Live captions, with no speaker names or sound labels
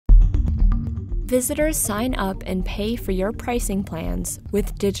visitors sign up and pay for your pricing plans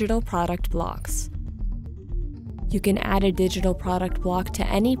with digital product blocks. You can add a digital product block to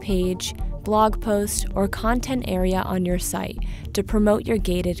any page, blog post, or content area on your site to promote your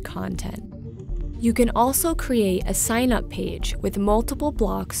gated content. You can also create a sign-up page with multiple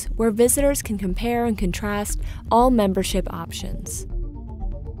blocks where visitors can compare and contrast all membership options.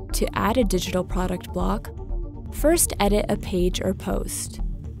 To add a digital product block, first edit a page or post.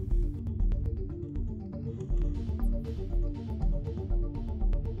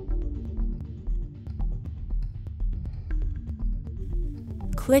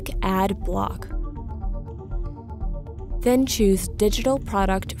 Click Add Block. Then choose Digital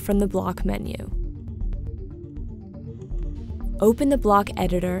Product from the block menu. Open the block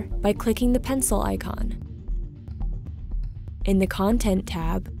editor by clicking the pencil icon. In the Content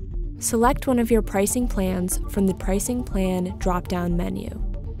tab, select one of your pricing plans from the Pricing Plan drop-down menu.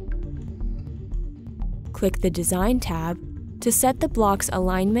 Click the Design tab to set the block's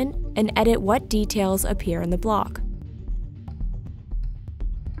alignment and edit what details appear in the block.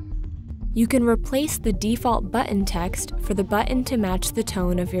 You can replace the default button text for the button to match the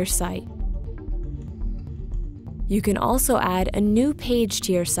tone of your site. You can also add a new page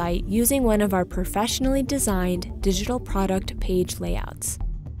to your site using one of our professionally designed digital product page layouts.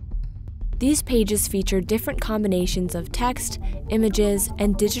 These pages feature different combinations of text, images,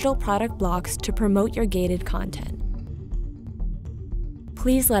 and digital product blocks to promote your gated content.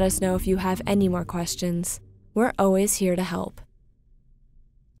 Please let us know if you have any more questions. We're always here to help.